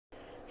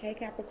Hey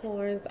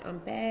Capricorns, I'm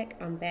back.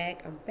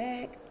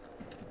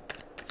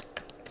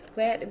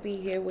 Glad to be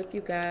here with you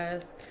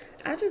guys.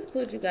 I just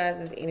put you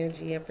guys'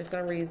 energy, and for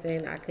some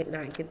reason I could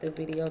not get the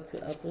video to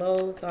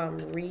upload, so I'm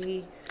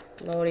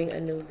reloading a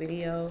new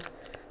video.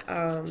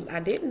 I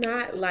did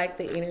not like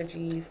the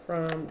energy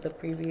from the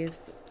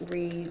previous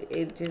read.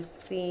 It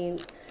just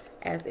seemed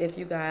as if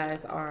you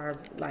guys are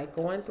like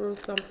going through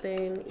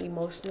something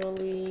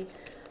emotionally,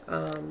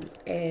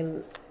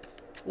 and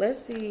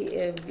let's see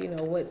if you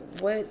know what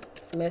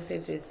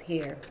message is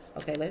here.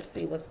 Okay, let's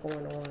see what's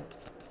going on.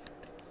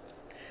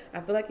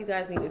 I feel like you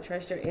guys need to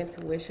trust your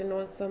intuition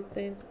on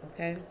something.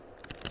 Okay,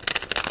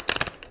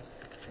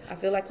 I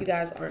feel like you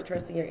guys aren't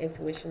trusting your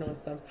intuition on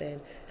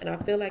something, and I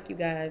feel like you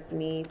guys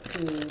need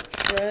to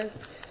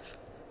trust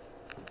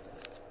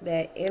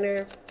that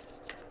inner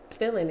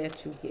feeling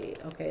that you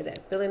get. Okay,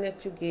 that feeling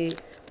that you get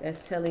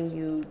that's telling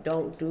you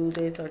don't do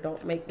this or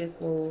don't make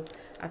this move.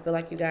 I feel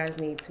like you guys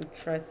need to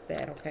trust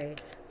that. Okay,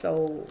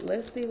 so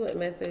let's see what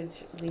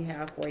message we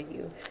have for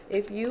you.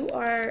 If you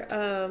are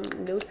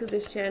new to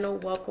this channel,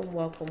 welcome.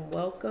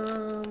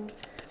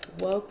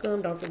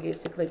 Don't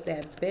forget to click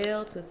that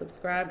bell to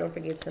subscribe. Don't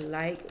forget to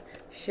like,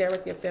 share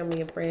with your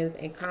family and friends,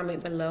 and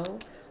comment below.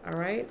 All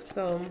right,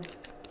 so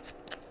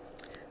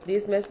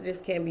these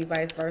messages can be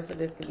vice versa.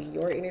 This could be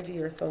your energy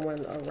or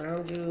someone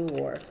around you,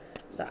 or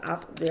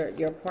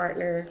your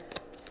partner,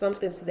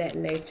 something to that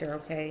nature.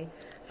 Okay.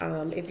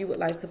 If you would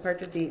like to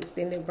purchase the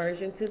extended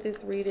version to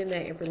this reading,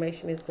 that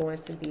information is going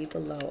to be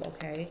below.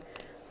 Okay.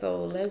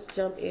 So let's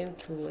jump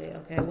into it.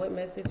 Okay. What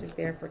message is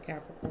there for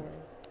Capricorn?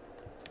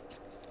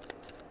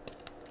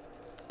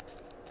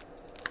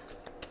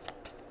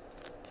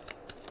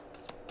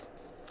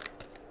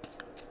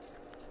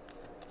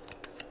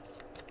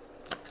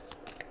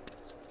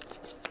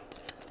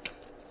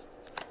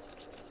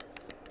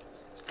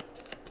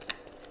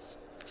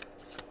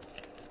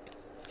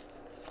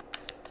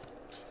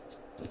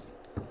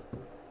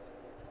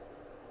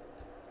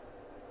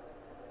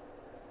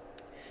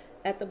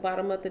 At the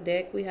bottom of the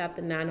deck, we have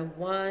the Nine of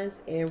Wands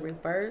in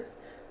reverse.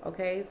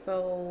 Okay,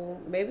 so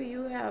maybe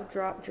you have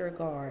dropped your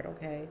guard.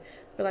 Okay,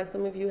 I feel like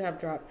some of you have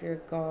dropped your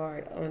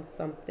guard on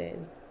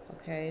something.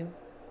 Okay,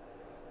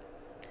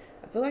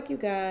 I feel like you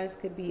guys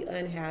could be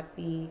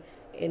unhappy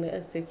in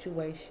a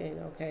situation.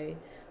 Okay,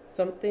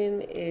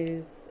 something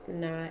is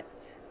not,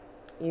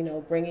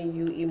 bringing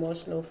you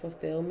emotional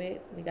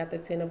fulfillment. We got the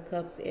Ten of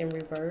Cups in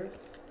reverse.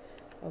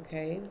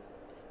 Okay,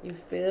 you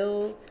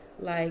feel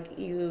like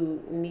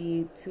you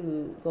need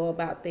to go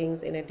about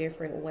things in a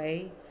different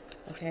way.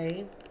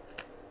 Okay,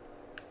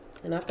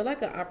 and I feel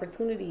like an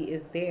opportunity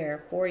is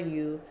there for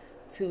you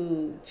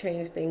to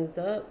change things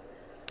up,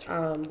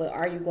 but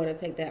are you going to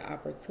take that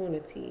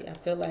opportunity? I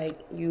feel like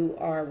you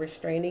are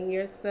restraining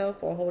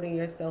yourself or holding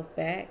yourself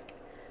back,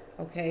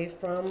 okay,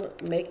 from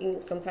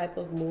making some type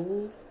of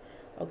move.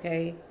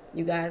 Okay,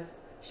 you guys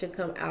should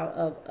come out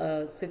of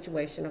a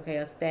situation, okay,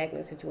 a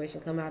stagnant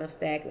situation. Come out of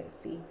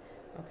stagnancy.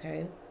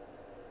 Okay.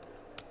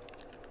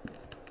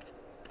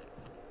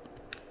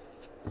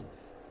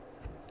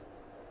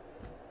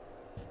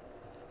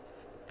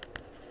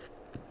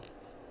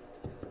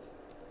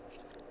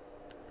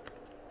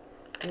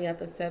 We have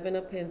the Seven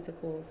of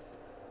Pentacles,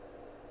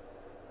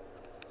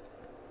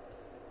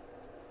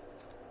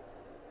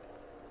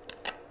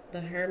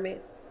 the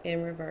Hermit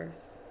in reverse,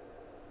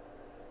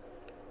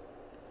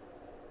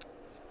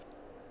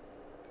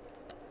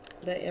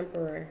 the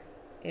Emperor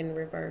in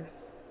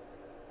reverse,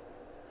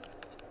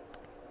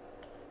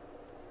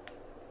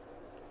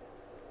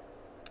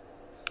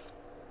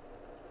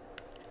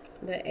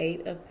 the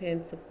Eight of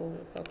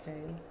Pentacles,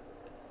 okay,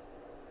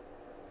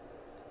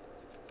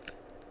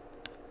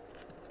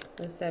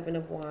 the Seven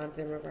of Wands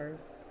in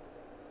reverse,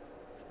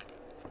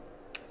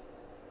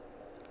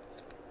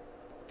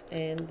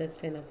 and the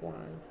Ten of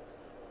Wands.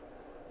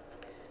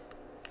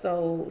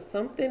 So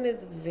something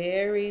is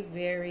very,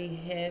 very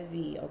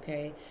heavy,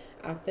 okay?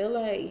 I feel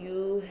like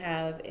you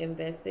have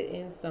invested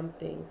in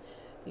something.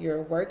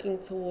 You're working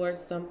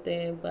towards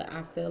something, but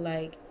I feel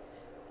like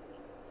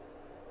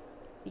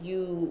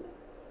you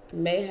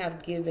may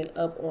have given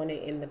up on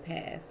it in the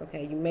past.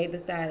 Okay, you may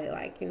decide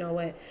like, you know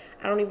what,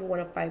 I don't even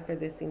want to fight for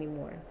this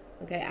anymore.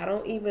 Okay, I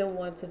don't even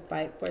want to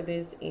fight for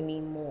this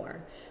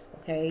anymore.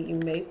 Okay, you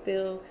may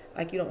feel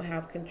like you don't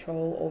have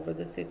control over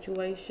the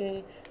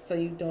situation, so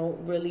you don't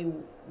really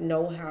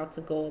know how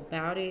to go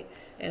about it.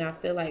 And I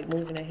feel like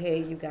moving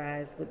ahead, you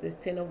guys, with this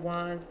Ten of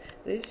Wands,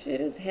 this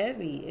shit is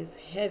heavy. It's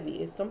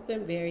heavy. It's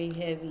something very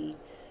heavy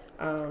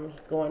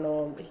going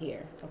on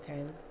here.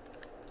 Okay,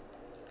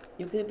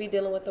 you could be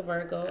dealing with a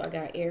Virgo. I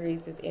got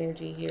Aries'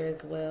 energy here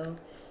as well.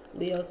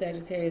 Leo,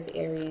 Sagittarius,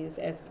 Aries,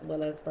 as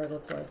well as Virgo,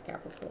 Taurus,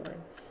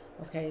 Capricorn.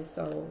 Okay,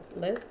 so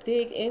let's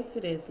dig into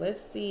this. Let's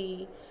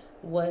see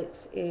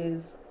what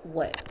is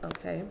what,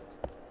 okay?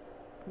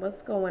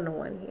 What's going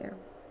on here?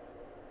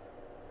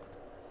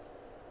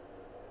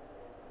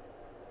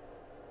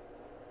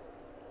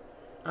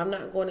 I'm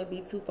not going to be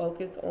too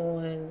focused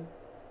on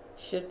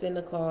shifting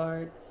the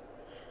cards.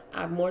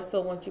 I more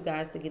so want you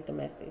guys to get the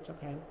message,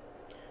 okay?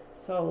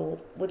 So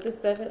with the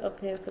Seven of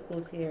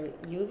Pentacles here,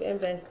 you've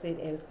invested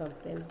in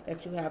something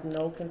that you have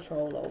no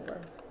control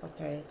over,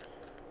 okay?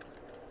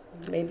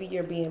 Maybe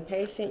you're being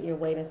patient, you're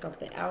waiting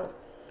something out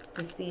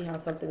to see how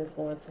something is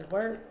going to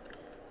work.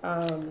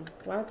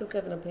 Why is the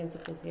Seven of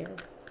Pentacles here?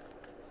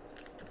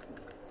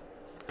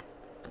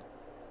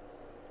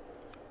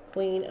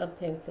 Queen of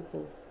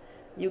Pentacles.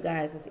 You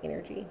guys'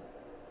 energy,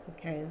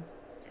 okay?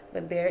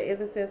 But there is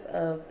a sense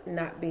of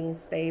not being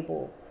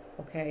stable,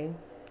 okay?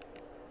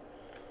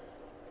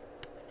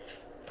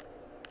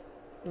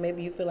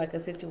 Maybe you feel like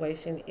a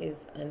situation is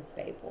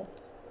unstable,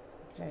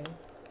 okay?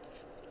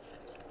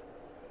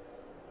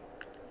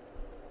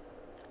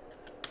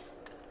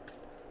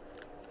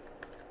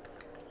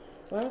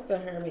 Why is the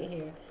Hermit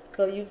here?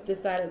 So you've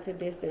decided to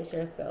distance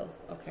yourself,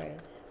 okay?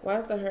 Why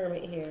is the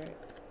Hermit here?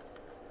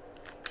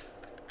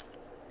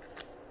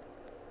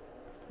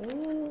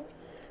 Ooh,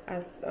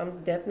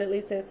 I'm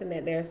definitely sensing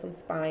that there's some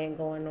spying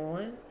going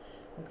on,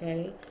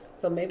 okay?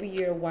 So maybe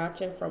you're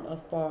watching from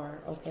afar,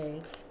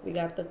 okay? We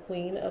got the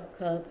Queen of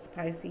Cups,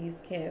 Pisces,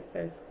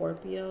 Cancer,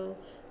 Scorpio.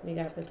 We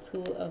got the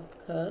Two of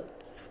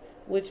Cups,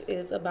 which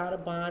is about a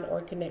bond or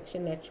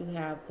connection that you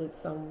have with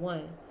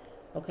someone,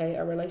 okay?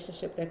 A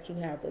relationship that you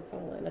have with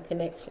someone, a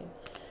connection.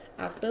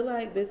 I feel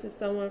like this is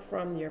someone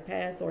from your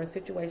past or a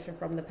situation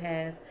from the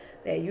past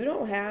that you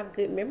don't have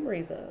good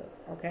memories of,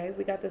 okay?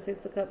 We got the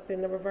Six of Cups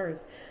in the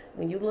reverse.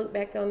 When you look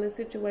back on this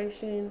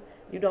situation,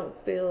 you don't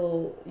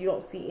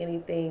see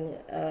anything,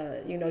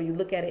 you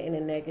look at it in a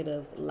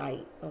negative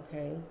light,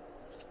 okay?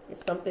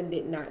 Something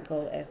did not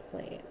go as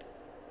planned.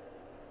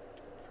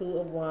 Two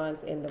of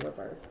Wands in the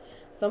reverse.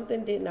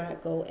 Something did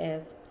not go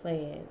as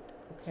planned,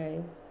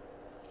 okay?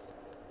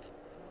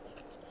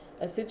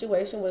 A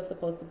situation was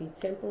supposed to be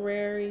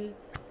temporary,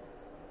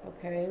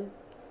 okay?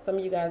 Some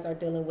of you guys are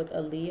dealing with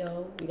a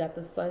Leo. We got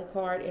the Sun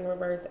card in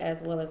reverse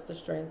as well as the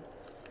Strength,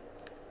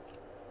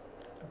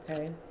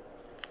 okay?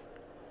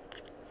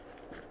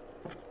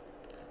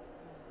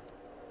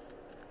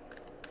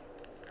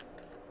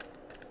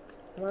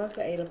 Why is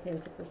the Eight of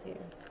Pentacles here?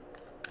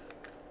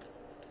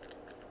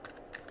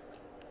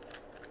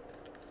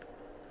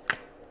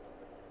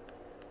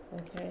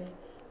 Okay,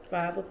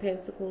 Five of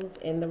Pentacles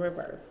in the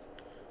reverse.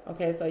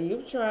 Okay, so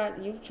you've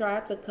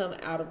tried to come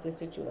out of this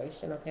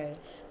situation, okay?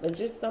 But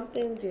just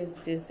something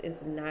just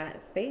is not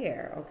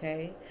fair,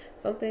 okay?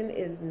 Something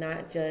is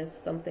not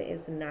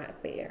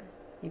fair.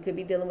 You could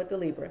be dealing with the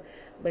Libra,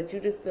 but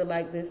you just feel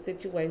like this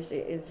situation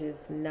is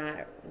just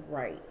not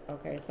right,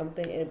 okay?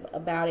 Something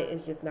about it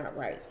is just not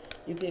right.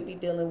 You could be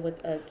dealing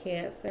with a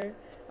Cancer,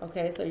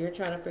 okay? So you're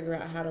trying to figure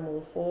out how to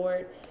move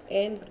forward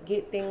and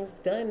get things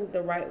done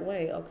the right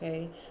way,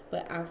 okay?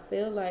 But I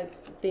feel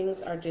like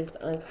things are just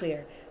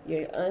unclear.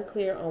 You're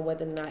unclear on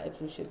whether or not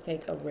if you should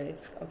take a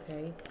risk,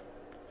 okay?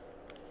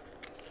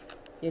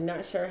 You're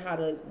not sure how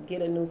to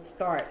get a new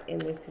start in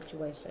this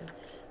situation.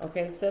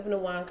 Okay, Seven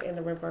of Wands in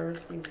the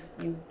reverse.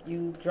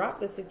 You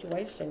dropped the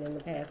situation in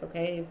the past,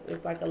 okay?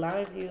 It's like a lot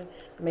of you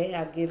may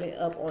have given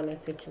up on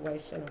this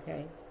situation,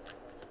 okay?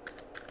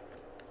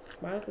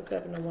 Why is the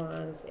Seven of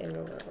Wands in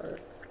the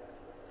reverse?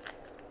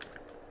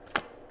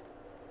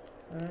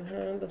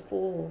 The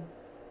Fool.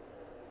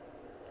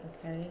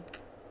 Okay.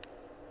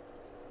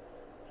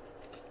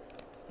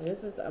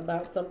 This is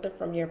about something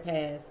from your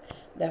past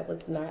that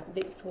was not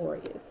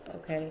victorious,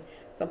 okay?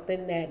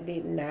 Something that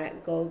did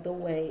not go the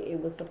way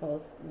it was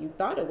supposed, you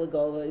thought it would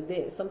go,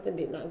 but something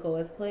did not go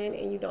as planned,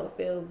 and you don't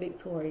feel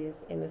victorious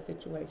in the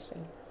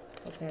situation,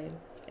 okay?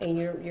 And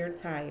you're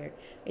tired,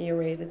 and you're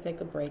ready to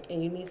take a break,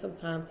 and you need some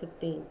time to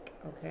think,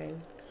 okay?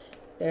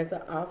 There's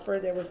an offer.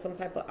 There was some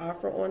type of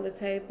offer on the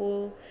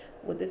table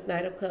with this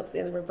Knight of Cups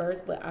in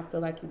reverse, but I feel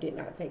like you did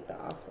not take the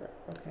offer,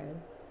 okay?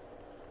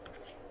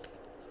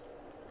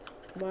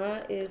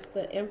 Why is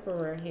the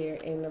Emperor here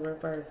in the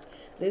reverse?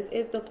 This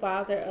is the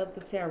father of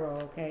the tarot,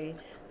 okay?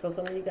 So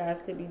some of you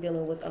guys could be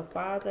dealing with a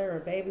father or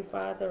baby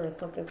father or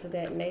something to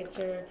that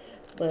nature.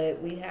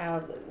 But we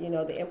have,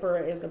 the Emperor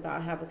is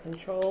about having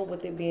control.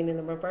 With it being in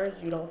the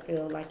reverse, you don't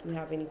feel like you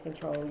have any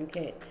control.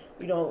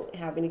 You don't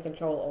have any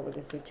control over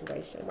the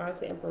situation. Why is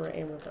the Emperor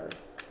in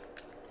reverse?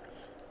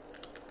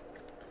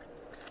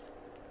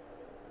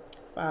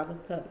 Five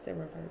of Cups in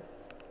reverse.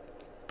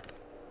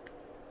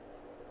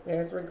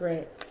 There's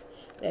regrets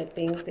that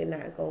things did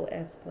not go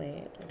as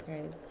planned,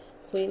 okay?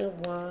 Queen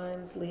of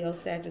Wands, Leo,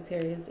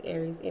 Sagittarius,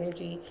 Aries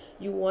energy.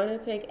 You want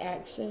to take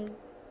action,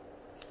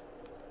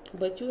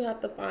 but you have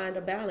to find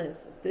a balance.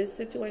 This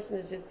situation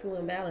is just too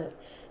imbalanced,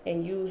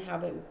 and you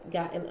haven't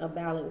gotten a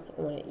balance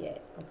on it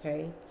yet,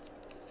 okay?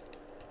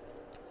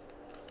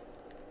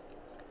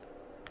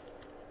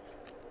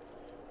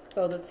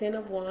 So the Ten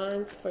of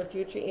Wands for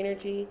future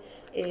energy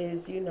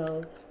is,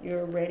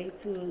 you're ready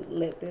to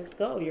let this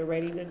go. You're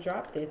ready to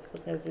drop this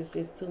because it's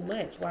just too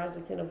much. Why is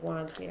the Ten of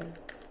Wands here?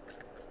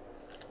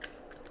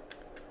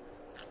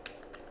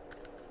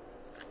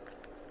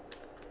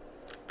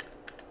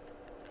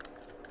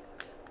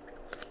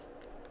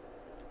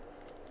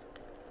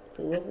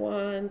 Two of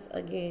Wands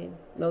again.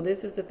 No,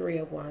 this is the Three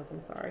of Wands.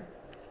 I'm sorry.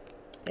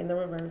 In the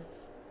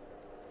reverse.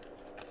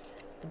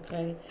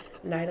 Okay,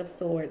 Knight of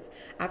Swords.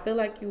 I feel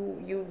like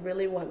you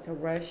really want to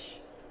rush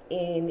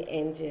in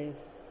and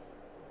just,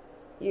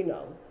 you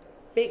know,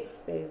 fix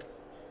this,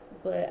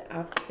 but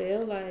I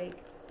feel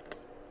like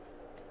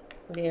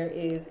there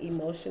is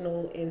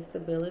emotional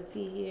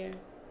instability here.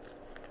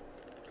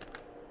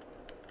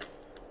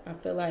 I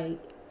feel like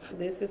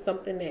this is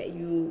something that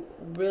you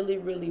really,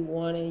 really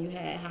wanted. You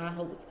had high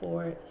hopes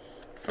for it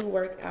to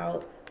work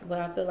out, but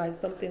I feel like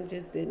something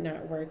just did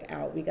not work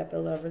out. We got the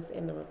Lovers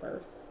in the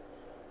reverse.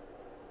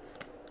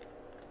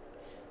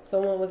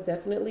 Someone was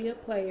definitely a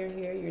player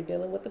here. You're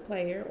dealing with the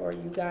player, or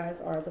you guys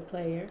are the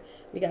player.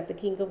 We got the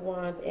King of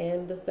Wands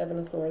and the Seven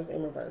of Swords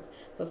in reverse.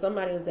 So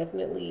somebody is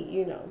definitely,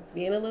 you know,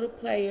 being a little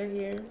player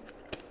here.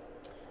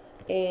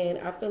 And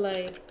I feel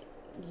like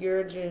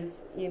you're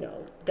just, you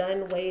know,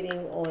 done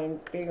waiting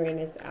on figuring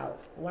this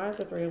out. Why is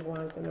the Three of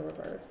Wands in the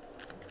reverse?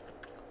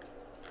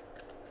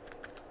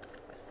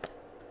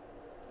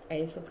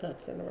 Ace of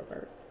Cups in the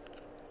reverse.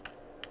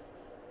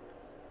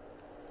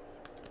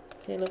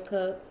 Ten of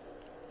Cups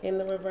in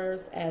the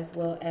reverse, as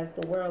well as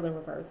the World in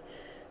reverse.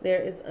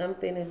 There is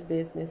unfinished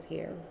business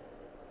here.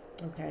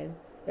 Okay?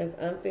 There's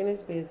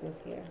unfinished business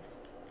here.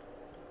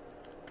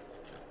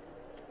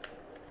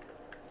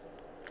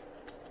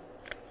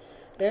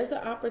 There's an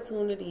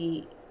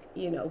opportunity,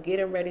 you know,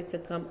 getting ready to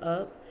come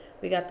up.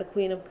 We got the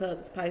Queen of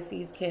Cups,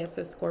 Pisces,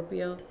 Cancer,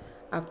 Scorpio.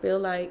 I feel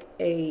like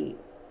a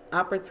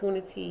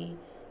opportunity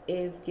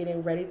is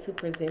getting ready to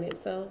present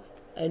itself.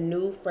 A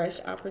new,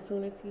 fresh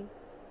opportunity.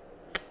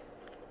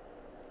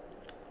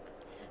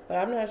 But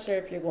I'm not sure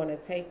if you're going to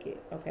take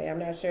it, okay? I'm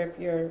not sure if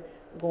you're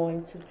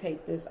going to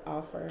take this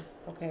offer,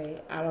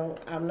 okay?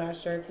 I'm not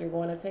sure if you're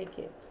going to take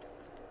it.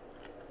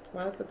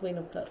 Why is the Queen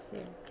of Cups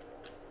here?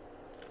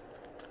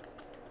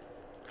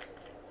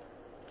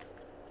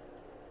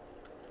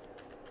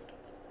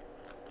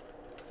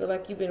 I feel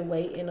like you've been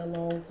waiting a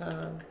long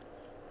time.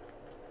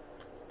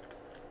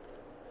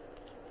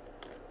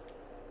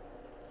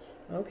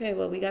 Okay,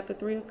 well, we got the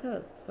Three of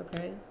Cups,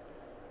 okay?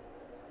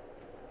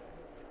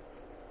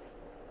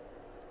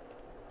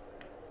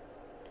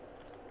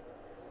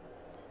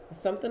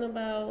 Something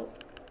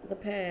about the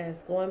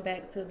past, going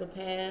back to the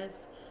past.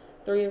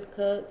 Three of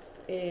Cups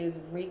is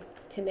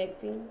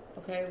reconnecting,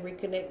 okay?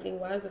 Reconnecting.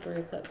 Why is the Three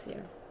of Cups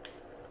here?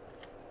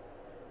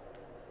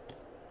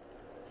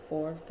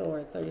 Four of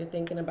Swords. So you're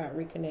thinking about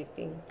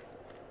reconnecting,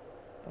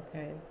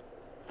 okay?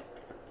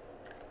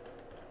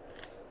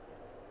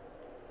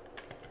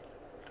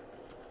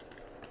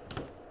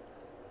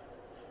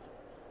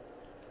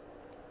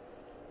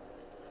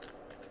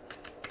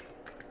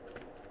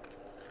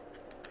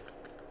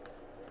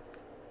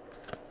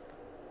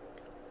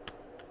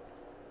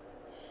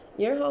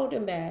 You're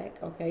holding back,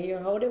 okay?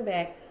 You're holding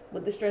back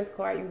with the Strength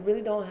card. You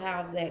really don't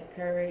have that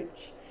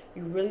courage.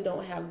 You really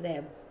don't have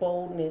that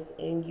boldness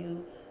in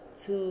you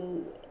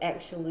to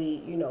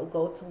actually, you know,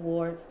 go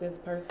towards this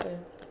person.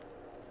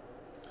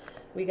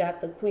 We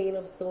got the Queen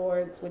of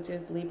Swords, which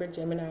is Libra,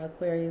 Gemini,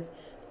 Aquarius.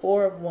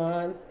 Four of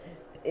Wands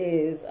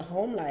is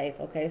home life,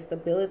 okay?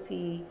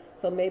 Stability.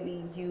 So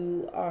maybe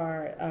you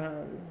are...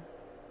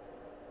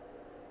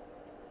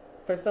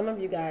 for some of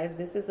you guys,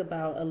 this is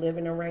about a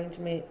living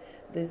arrangement.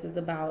 This is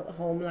about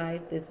home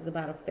life. This is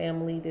about a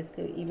family. This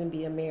could even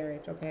be a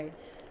marriage, okay?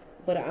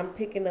 But I'm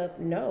picking up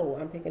no.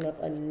 I'm picking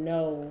up a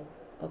no,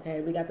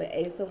 okay? We got the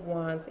Ace of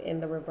Wands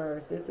in the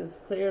reverse. This is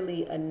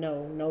clearly a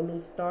no. No new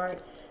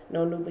start,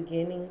 no new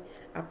beginning.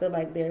 I feel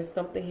like there's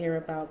something here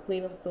about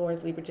Queen of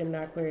Swords, Libra,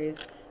 Gemini,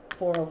 Aquarius,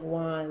 Four of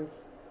Wands,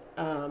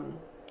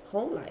 home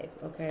life,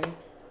 okay?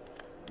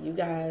 You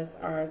guys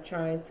are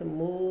trying to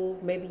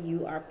move. Maybe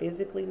you are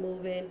physically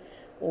moving,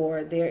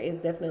 or there is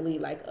definitely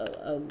like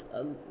a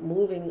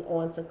moving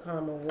on to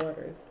calmer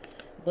waters.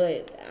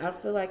 But I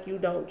feel like you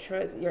don't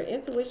trust. Your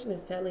intuition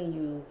is telling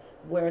you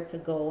where to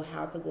go,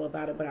 how to go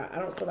about it. But I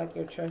don't feel like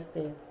you're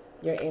trusting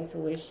your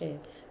intuition.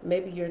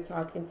 Maybe you're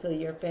talking to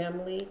your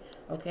family.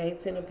 Okay,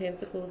 Ten of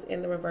Pentacles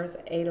in the reverse,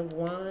 Eight of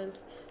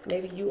Wands.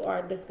 Maybe you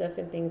are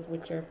discussing things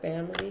with your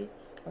family.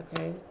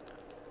 Okay.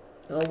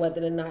 Or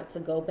whether or not to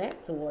go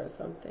back towards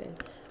something.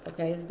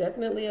 Okay, it's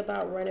definitely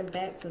about running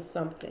back to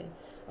something.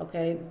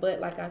 Okay, but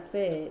like I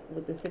said,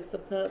 with the Six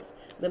of Cups,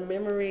 the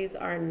memories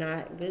are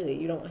not good.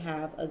 You don't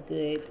have a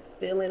good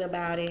feeling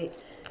about it.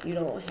 You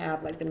don't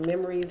have like the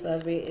memories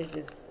of it. It's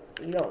just,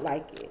 you don't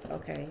like it.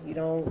 Okay, you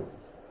don't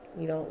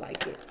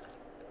like it.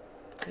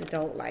 You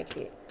don't like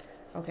it.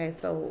 Okay,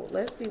 so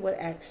let's see what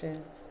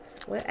action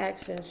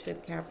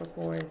should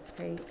Capricorns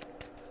take?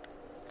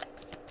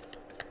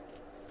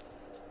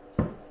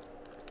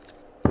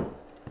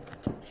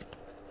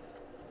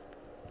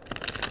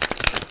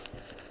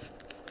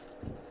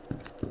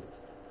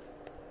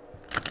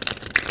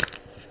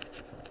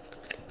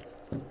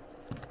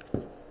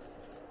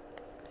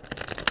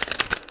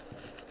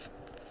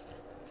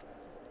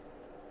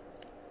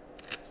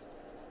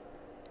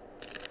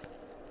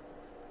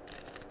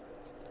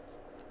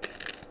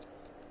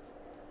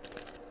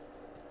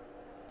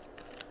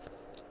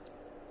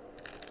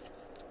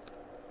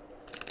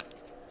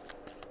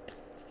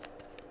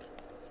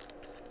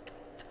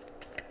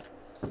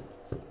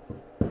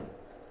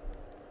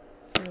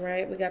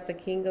 right, we got the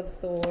King of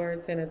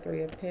Swords and the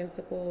Three of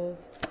Pentacles.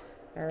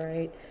 All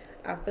right,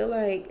 I feel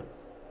like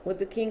with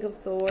the King of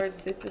Swords,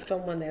 this is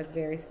someone that's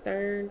very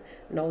stern,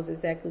 knows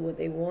exactly what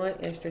they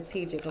want, and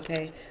strategic,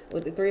 okay?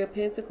 With the Three of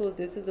Pentacles,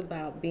 this is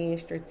about being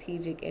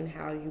strategic in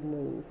how you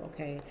move,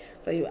 okay?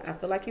 So I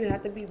feel like you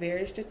have to be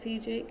very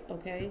strategic,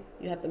 okay?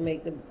 You have to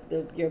make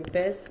your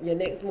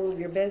next move,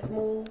 your best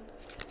move,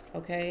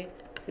 okay?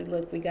 See,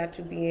 look, we got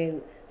you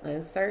being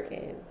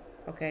uncertain,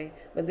 okay?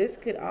 But this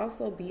could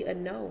also be a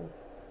no.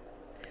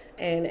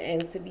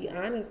 And to be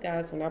honest,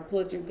 guys, when I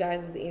pulled you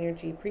guys'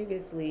 energy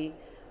previously,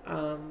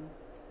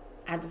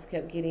 I just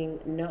kept getting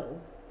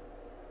no,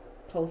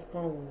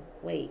 postpone,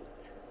 wait.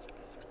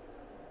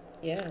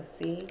 Yeah,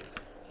 see?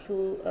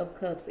 Two of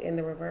Cups in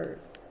the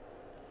reverse.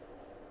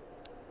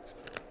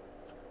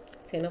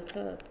 10 of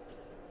Cups.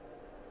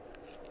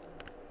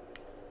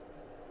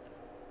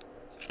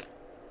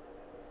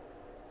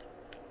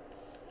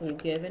 You're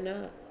giving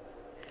up.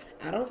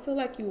 I don't feel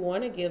like you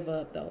want to give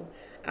up, though.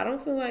 I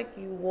don't feel like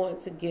you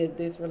want to give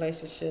this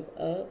relationship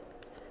up.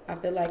 I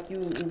feel like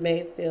you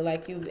may feel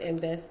like you've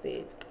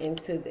invested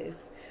into this.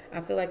 I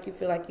feel like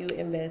you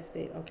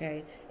invested,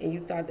 okay? And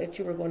you thought that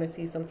you were going to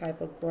see some type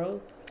of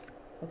growth,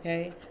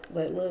 okay?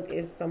 But look,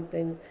 it's not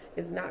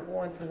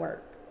going to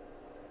work,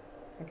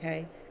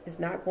 okay? It's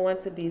not going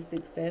to be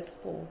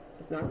successful.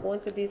 It's not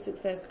going to be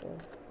successful,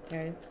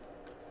 okay?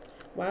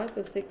 Why is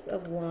the Six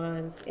of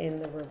Wands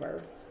in the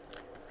reverse?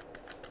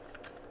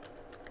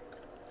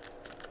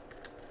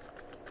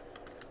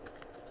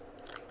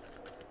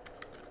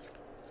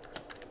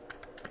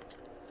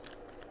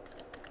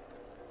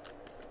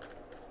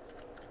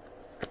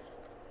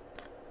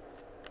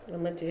 The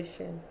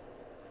Magician.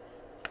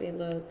 See,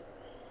 look.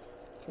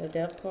 The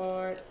Death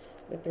card,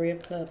 the Three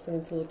of Cups,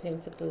 and the Two of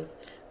Pentacles.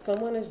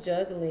 Someone is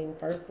juggling,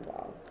 first of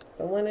all.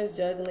 Someone is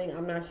juggling.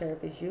 I'm not sure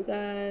if it's you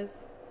guys.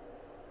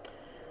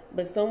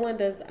 But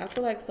I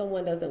feel like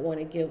someone doesn't want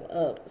to give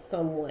up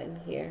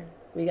someone here.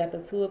 We got the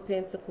Two of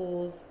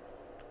Pentacles.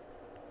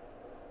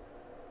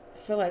 I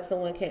feel like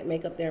someone can't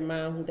make up their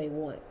mind who they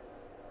want.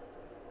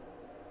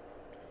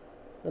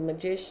 The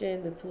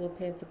Magician, the Two of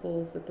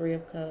Pentacles, the Three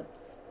of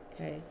Cups.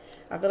 Okay,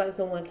 I feel like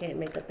someone can't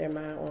make up their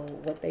mind on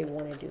what they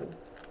want to do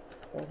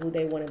or who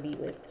they want to be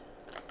with.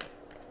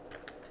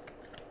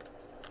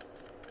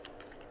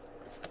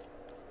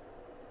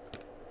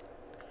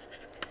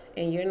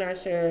 And you're not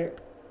sure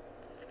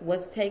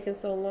what's taking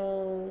so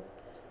long.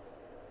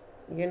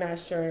 You're not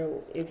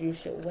sure if you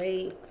should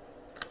wait.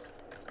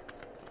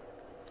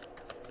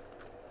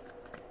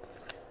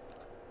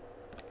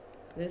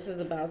 This is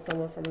about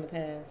someone from the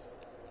past.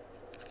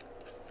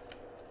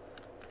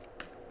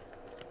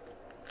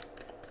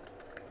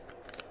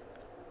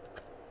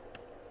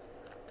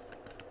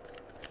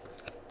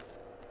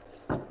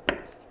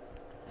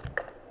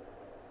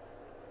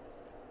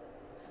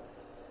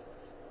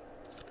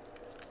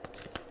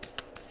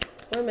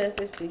 What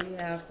message do you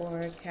have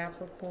for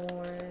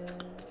Capricorn?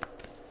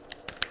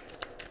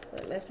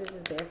 What message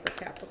is there for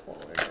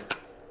Capricorn?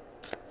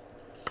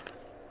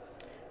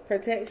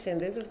 Protection.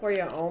 This is for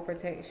your own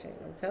protection.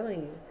 I'm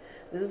telling you.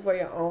 This is for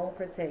your own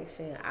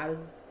protection. I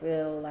just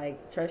feel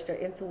like trust your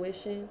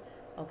intuition.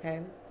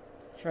 Okay?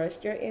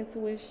 Trust your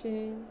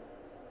intuition.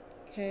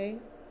 Okay?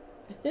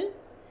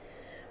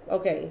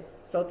 Okay.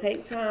 So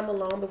take time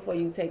alone before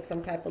you take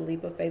some type of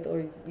leap of faith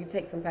or you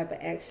take some type of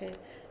action.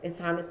 It's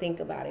time to think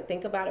about it.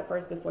 Think about it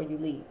first before you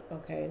leap,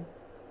 okay?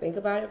 Think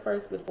about it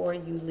first before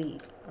you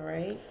leap, all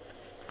right?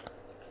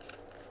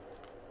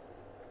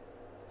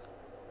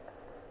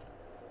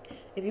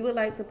 If you would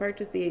like to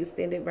purchase the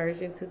extended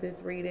version to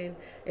this reading,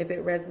 if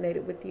it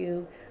resonated with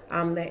you,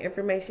 that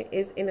information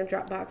is in the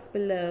drop box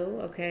below,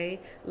 okay?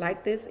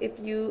 Like this if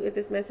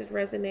this message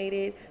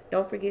resonated.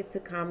 Don't forget to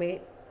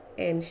comment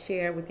and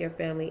share with your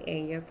family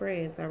and your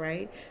friends, all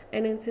right?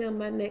 And until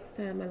my next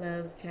time, my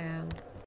loves, ciao.